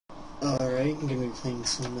Alright, I'm gonna be playing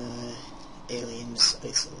some Aliens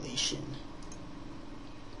Isolation.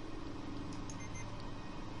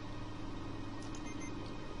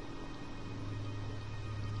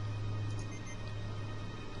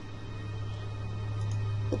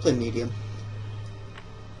 We'll play medium.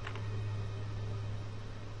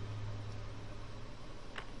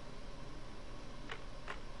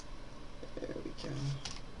 There we go.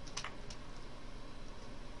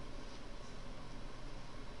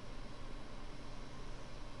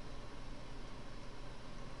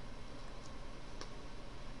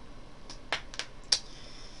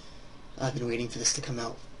 I've been waiting for this to come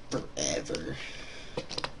out forever.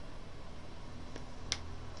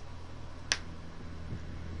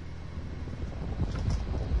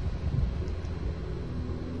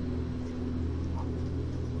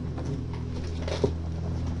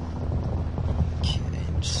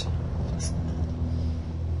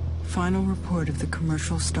 Final report of the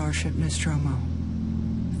commercial starship Nostromo.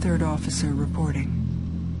 Third officer reporting.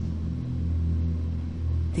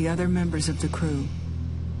 The other members of the crew: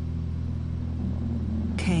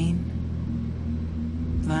 Kane,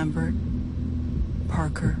 Lambert,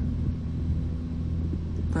 Parker,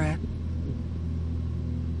 Brett,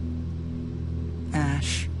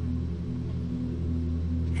 Ash,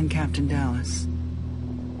 and Captain Dallas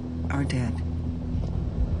are dead.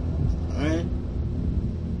 Alright.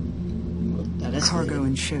 Cargo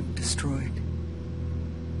and ship destroyed.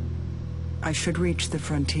 I should reach the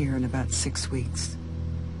frontier in about 6 weeks.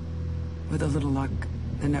 With a little luck,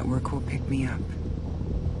 the network will pick me up.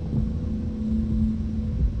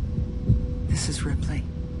 This is Ripley.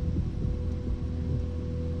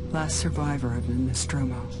 Last survivor of the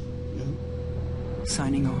Nostromo.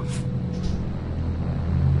 Signing off.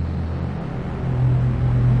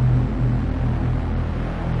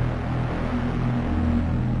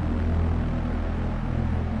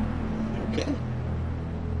 Okay.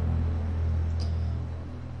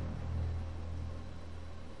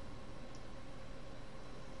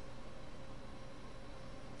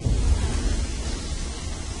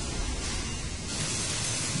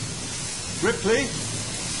 Ripley?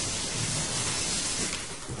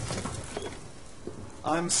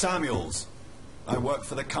 I'm Samuels. I work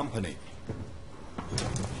for the company.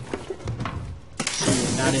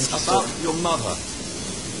 It's about your mother.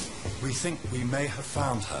 We think we may have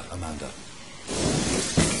found her, Amanda.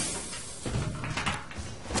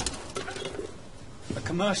 A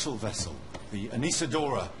commercial vessel, the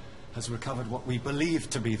Anisadora, has recovered what we believe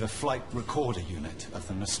to be the flight recorder unit of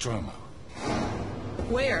the Nostromo.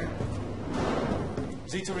 Where?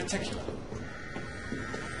 Zeta Reticula.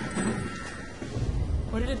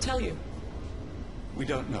 What did it tell you? We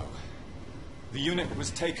don't know. The unit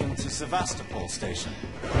was taken to Sevastopol station.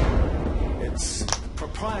 It's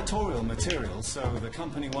proprietorial material, so the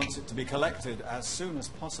company wants it to be collected as soon as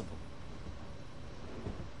possible.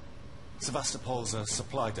 Sevastopol's a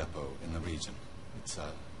supply depot in the region. It's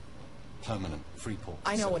a permanent free port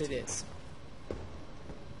facility. I know what it is.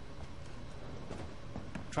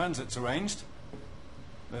 Transit's arranged.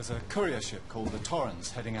 There's a courier ship called the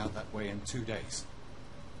Torrens heading out that way in 2 days.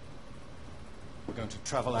 We're going to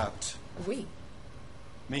travel out. We?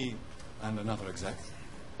 Me and another exec.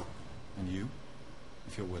 And you,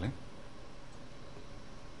 if you're willing.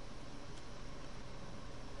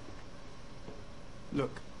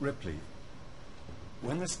 Look, Ripley,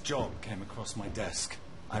 when this job came across my desk,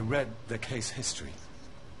 I read the case history.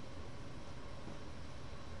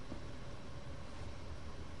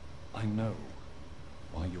 I know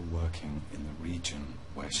why you're working in the region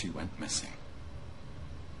where she went missing.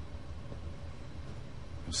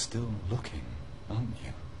 You're still looking, aren't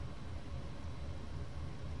you?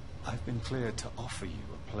 I've been cleared to offer you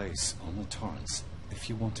a place on the Torrens if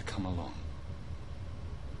you want to come along.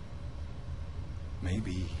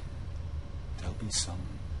 Maybe there'll be some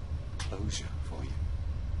closure for you.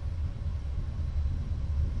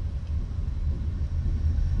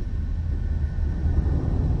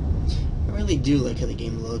 I really do like how the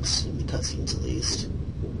game looks, in the cutscenes at least.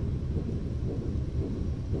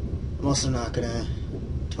 I'm also not gonna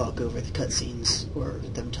talk over the cutscenes or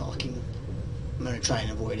them talking. I'm gonna try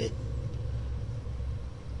and avoid it.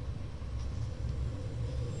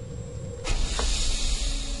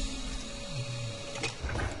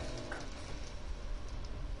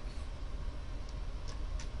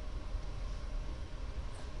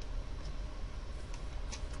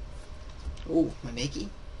 Oh, my Mickey.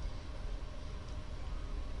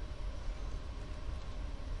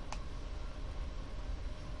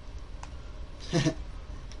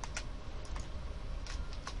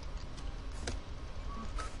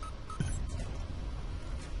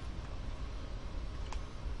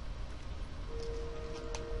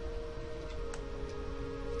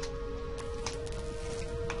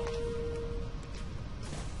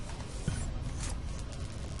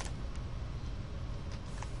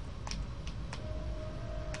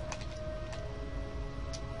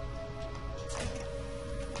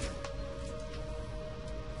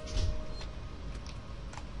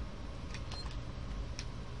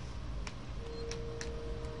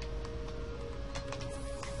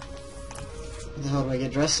 do I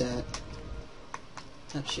get dressed at?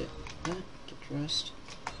 Oh shit. Get dressed.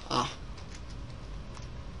 Ah.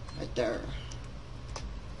 Right there.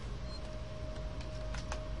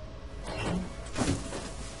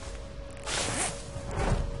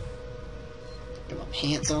 Get my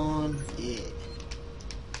pants on. Yeah.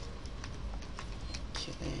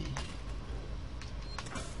 Okay.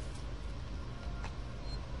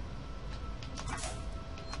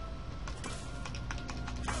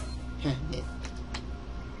 Neat.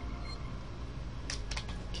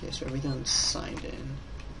 Okay, so everything's signed in.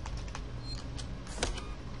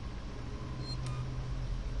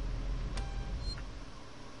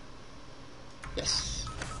 Yes.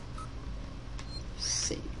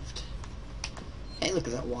 Saved. Hey, look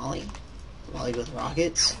at that Wally. Wally with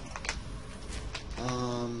rockets.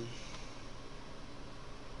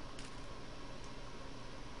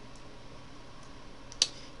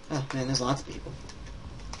 Oh man, there's lots of people.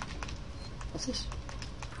 What's this?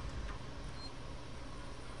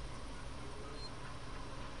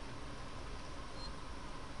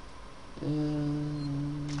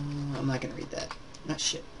 I'm not gonna read that. Not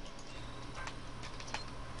shit.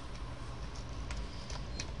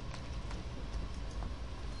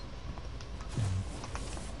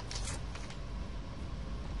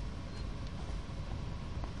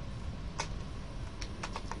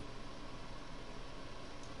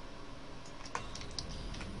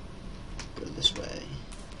 Go this way.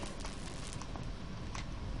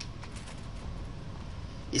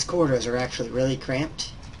 These corridors are actually really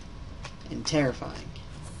cramped and terrifying.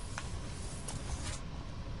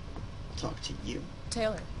 I'll talk to you.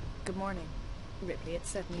 Taylor, good morning. Ripley, it's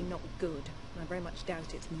certainly not good. I very much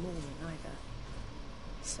doubt it's morning either.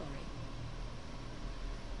 Sorry.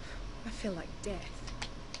 I feel like death.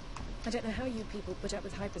 I don't know how you people put up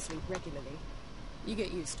with hypersleep regularly. You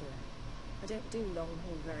get used to it. I don't do long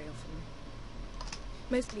haul very often.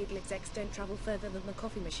 Most legal execs don't travel further than the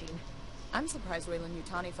coffee machine. I'm surprised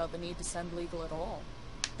Weyland-Yutani felt the need to send legal at all.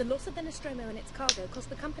 The loss of the Nostromo and its cargo cost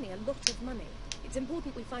the company a lot of money. It's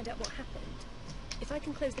important we find out what happened. If I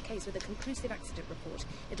can close the case with a conclusive accident report,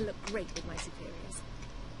 it'll look great with my superiors.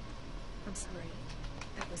 I'm sorry.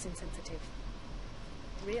 That was insensitive.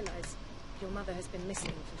 Realize your mother has been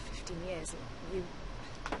missing for 15 years. You...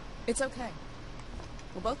 It's okay.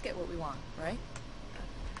 We'll both get what we want, right?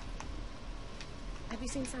 Have you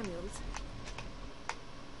seen Samuels?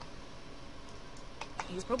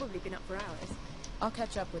 He's probably been up for hours. I'll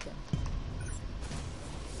catch up with him.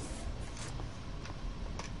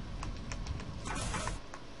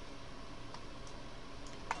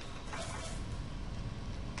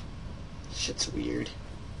 Shit's weird.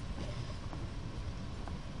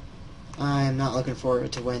 I'm not looking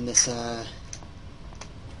forward to when this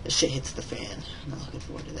shit hits the fan. I'm not looking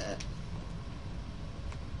forward to that.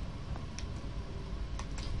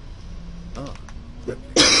 Ah,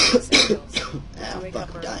 Ow,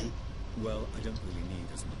 fuck, I'm dying. well, I don't really need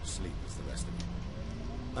as much sleep as the rest of you.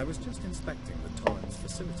 I was just inspecting the Torrance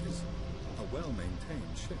facilities. A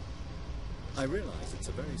well-maintained ship. I realize it's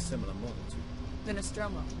a very similar model to... The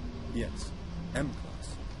Nostromo. Yes,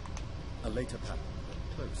 M-Class. A later pattern,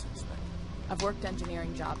 but close inspection. I've worked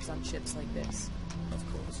engineering jobs on ships like this. Of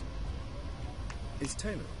course. Is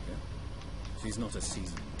Taylor here? She's not a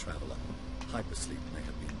seasoned traveler. Hypersleep may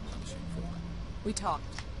have been punishing for her. We talked.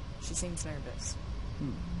 She seems nervous.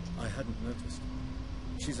 I hadn't noticed.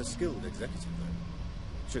 She's a skilled executive,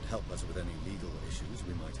 though. Should help us with any legal issues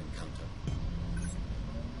we might encounter.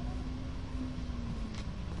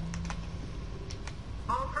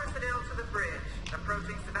 All personnel to the bridge,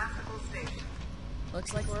 approaching Sebastopol Station.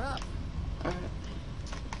 Looks like we're up. Alright.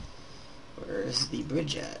 Where's the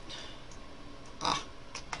bridge at? Ah.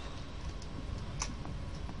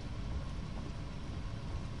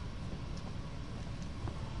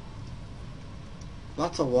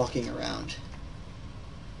 Lots of walking around.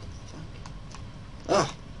 Fuck.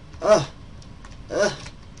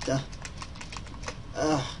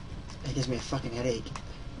 That gives me a fucking headache.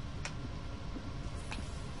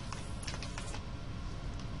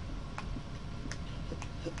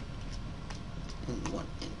 And one,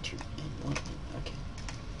 and two, and one, and okay.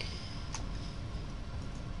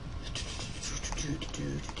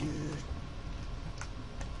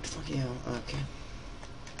 Fuck yeah, okay.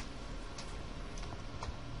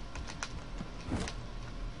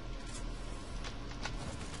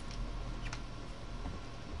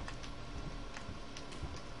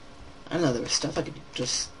 I know there was stuff I could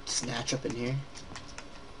just snatch up in here.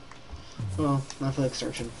 Well, not for like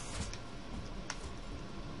searching.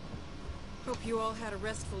 Hope you all had a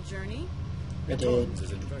restful journey. I The did. Torrance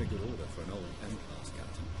is in very good order for an old M-Class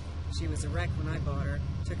captain. She was a wreck when I bought her.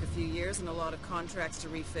 Took a few years and a lot of contracts to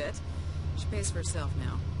refit. She pays for herself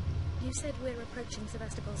now. You said we're approaching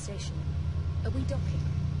Sevastopol Station. Are we docking?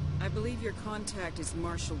 I believe your contact is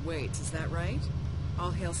Marshal Waits, is that right?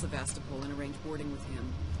 I'll hail Sevastopol and arrange boarding with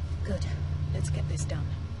him. Good. Let's get this done.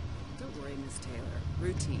 Don't worry, Miss Taylor.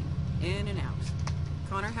 Routine. In and out.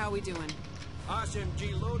 Connor, how we doing?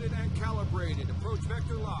 SMG loaded and calibrated. Approach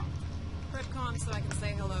vector locked. Prepcon so I can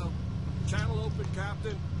say hello. Channel open,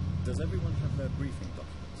 Captain. Does everyone have their briefing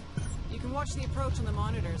documents? You can watch the approach on the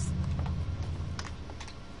monitors.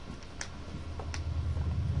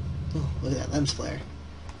 Oh, look at that lens flare.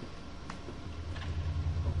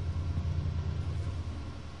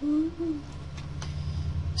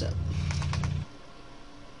 What's up?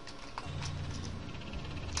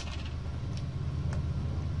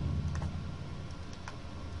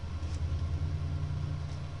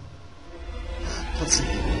 Let's see.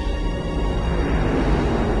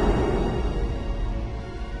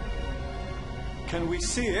 Can we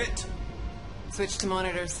see it? Switch to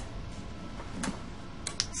monitors.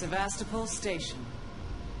 Sevastopol Station.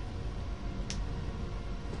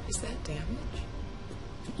 Is that damage?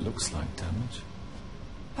 It looks like damage.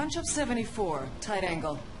 Punch up 74, tight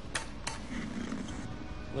angle.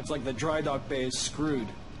 Looks like the dry dock bay is screwed.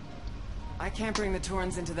 I can't bring the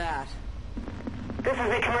Torrens into that. This is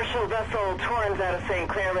the commercial vessel Torrens out of St.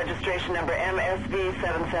 Clair, registration number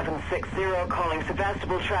MSV7760, calling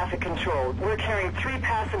Sevastopol Traffic Control. We're carrying 3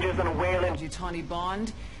 passengers on a Wayland. Yutani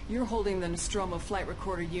Bond, you're holding the Nostromo flight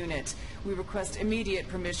recorder unit. We request immediate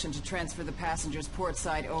permission to transfer the passengers port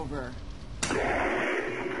side over. This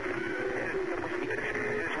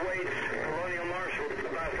Waits, Colonial Marshal,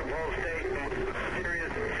 Sevastopol State,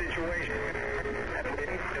 serious situation.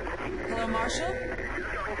 Hello, Marshal?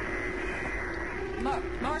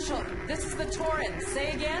 Marshal, this is the Torrens.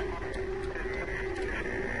 Say again?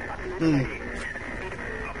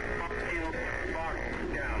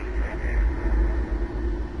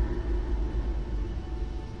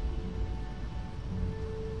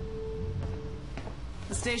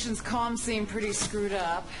 The station's comms seem pretty screwed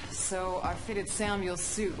up, so I fitted Samuel's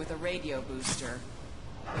suit with a radio booster.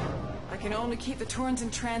 I can only keep the Torrens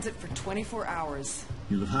in transit for 24 hours.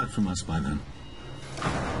 You'll have heard from us by then.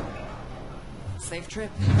 Safe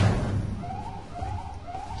trip.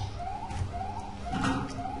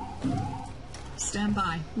 Stand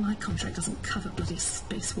by. My contract doesn't cover bloody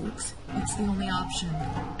spacewalks. It's the only option,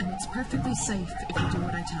 and it's perfectly safe if you do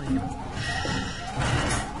what I tell you.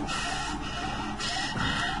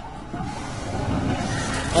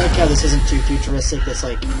 I like how this isn't too futuristic. This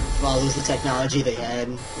like follows the technology they had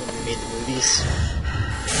when they made the movies.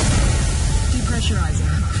 Depressurizing.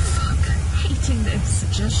 Fuck. Hating this.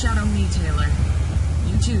 Just shadow me, Taylor.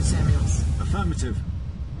 You too, Samuels. Affirmative.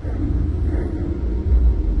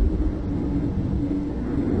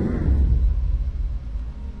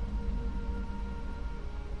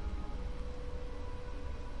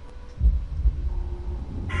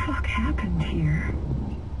 Fuck happened here?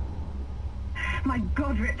 My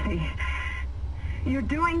God, Ripley. You're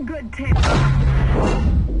doing good, Taylor.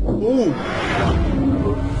 Ooh.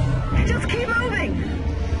 Just keep moving.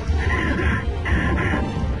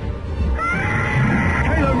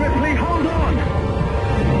 Taylor, Ripley, hold on!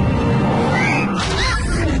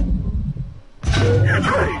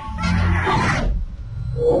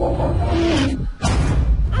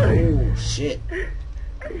 Oh, shit.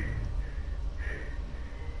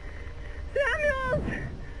 Samuels!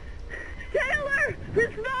 Taylor!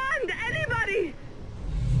 Respond! Anybody!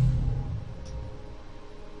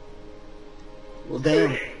 Well,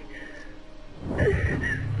 damn.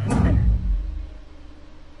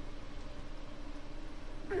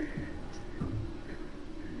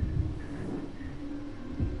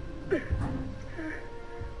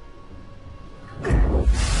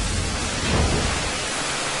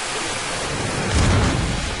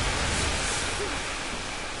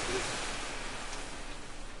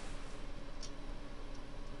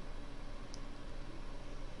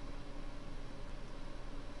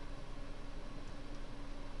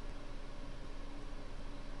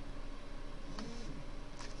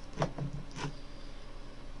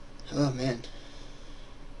 Oh, man.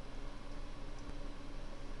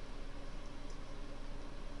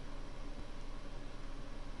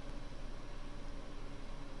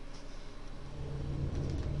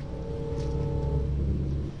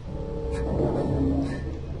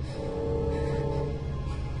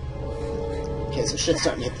 Okay, so shit's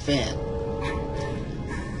starting to hit the fan.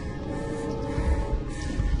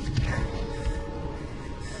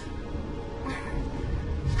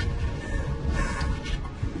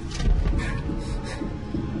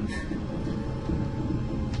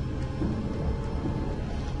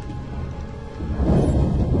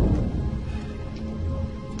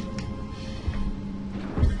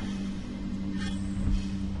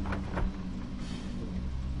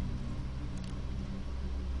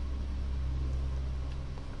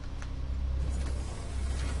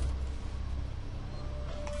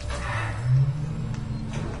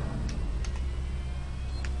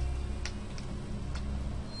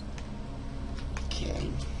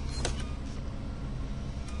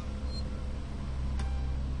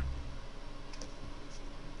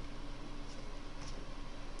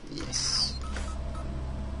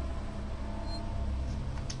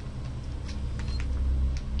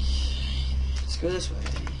 go this way.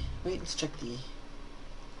 Wait, let's check the...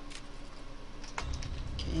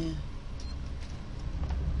 Okay.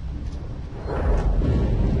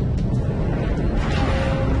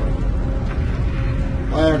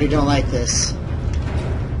 I already don't like this.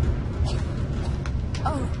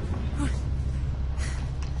 Oh.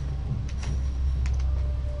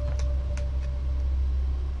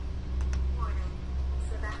 Warning.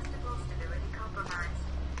 Sevastopol stability compromised.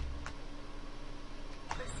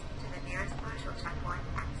 Proceed to the nearest partial checkpoint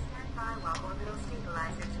and stand by while orbital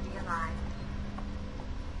stabilizers realign.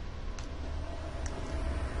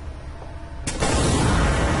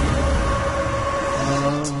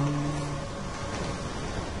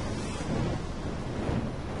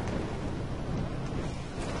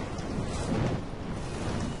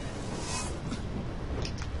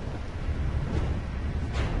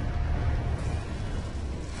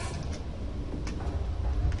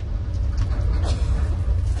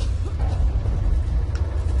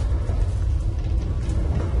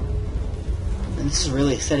 This is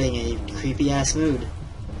really setting a creepy ass mood.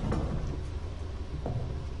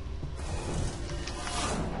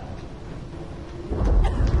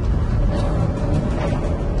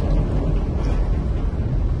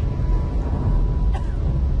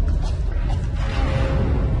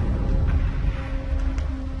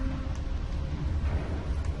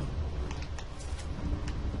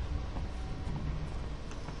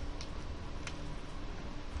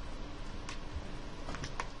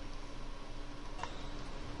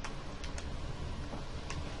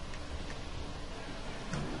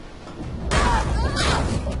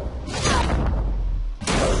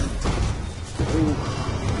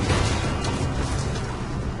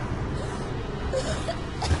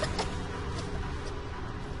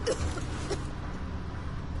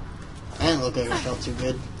 I didn't look like it felt too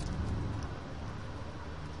good.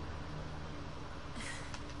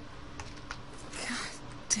 God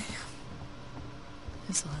damn.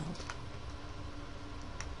 This'll help.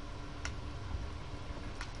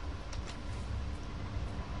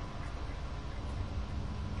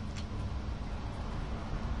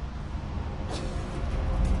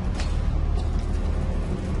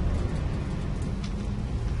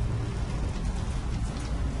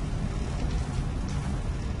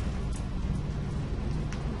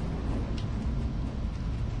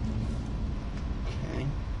 Okay.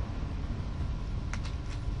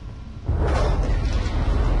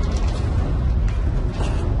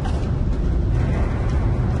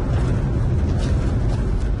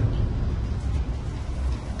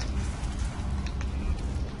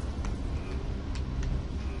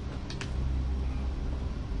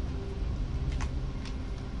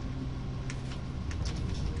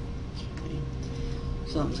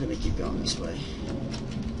 Something's gonna keep going this way.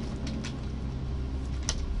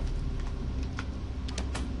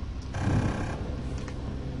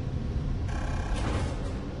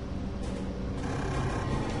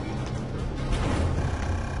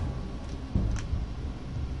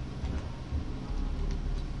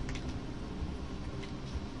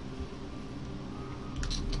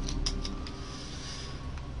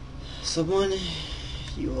 Someone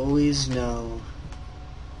you always know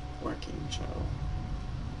working Joe.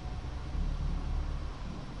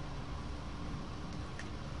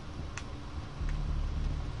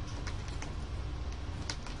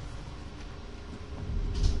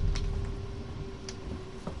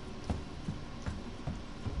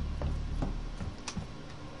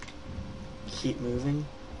 Keep moving.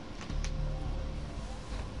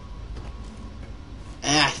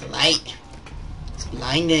 Ah, the light. It's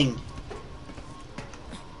blinding.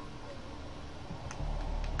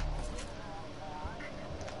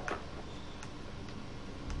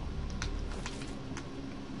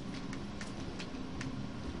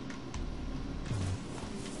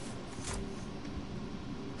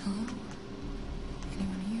 Hello?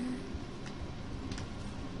 Anyone here?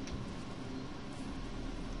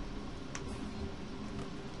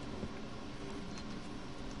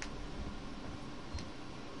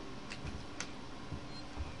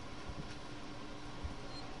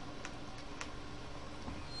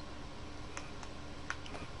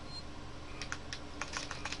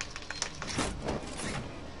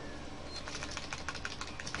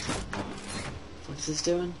 What's this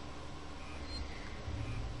doing?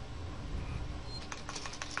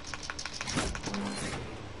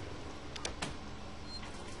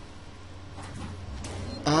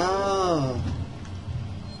 Oh.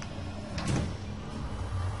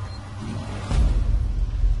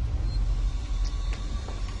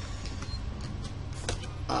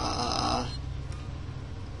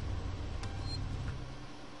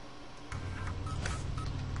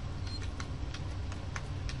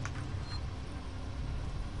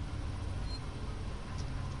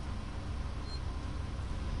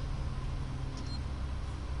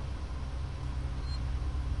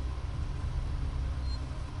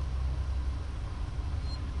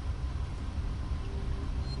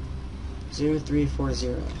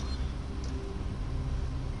 0340.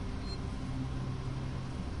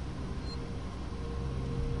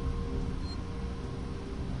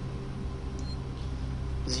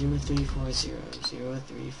 Zero three four zero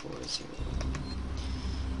 0340.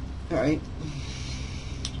 Alright.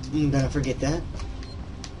 I'm gonna forget that.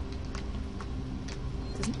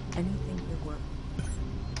 Doesn't anything here work?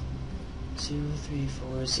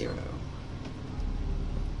 0340.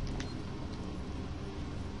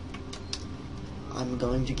 I'm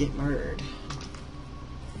going to get murdered.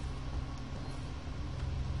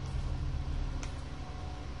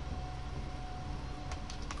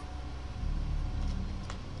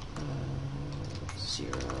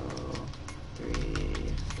 Zero, 3,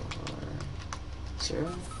 4,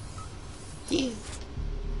 0. Yeah.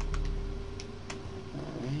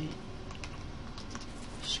 Alright.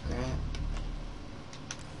 Scrap.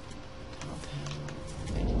 Compound.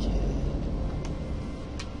 Medikit.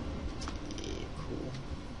 Yeah, cool.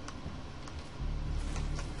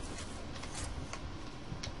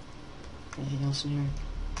 Anything else in here?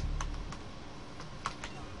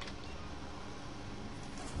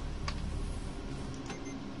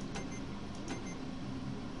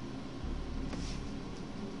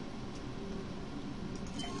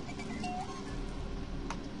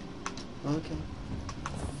 Okay.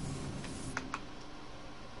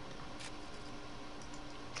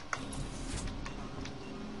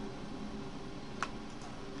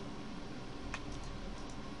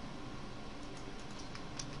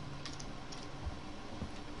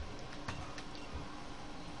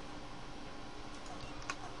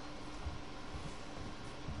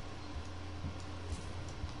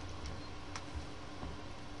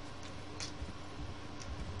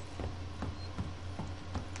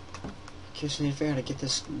 Just need to figure out how to get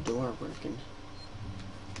this door working.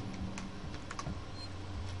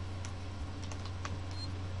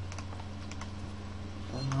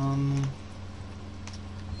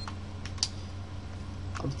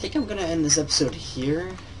 I think I'm gonna end this episode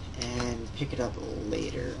here and pick it up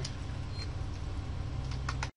later.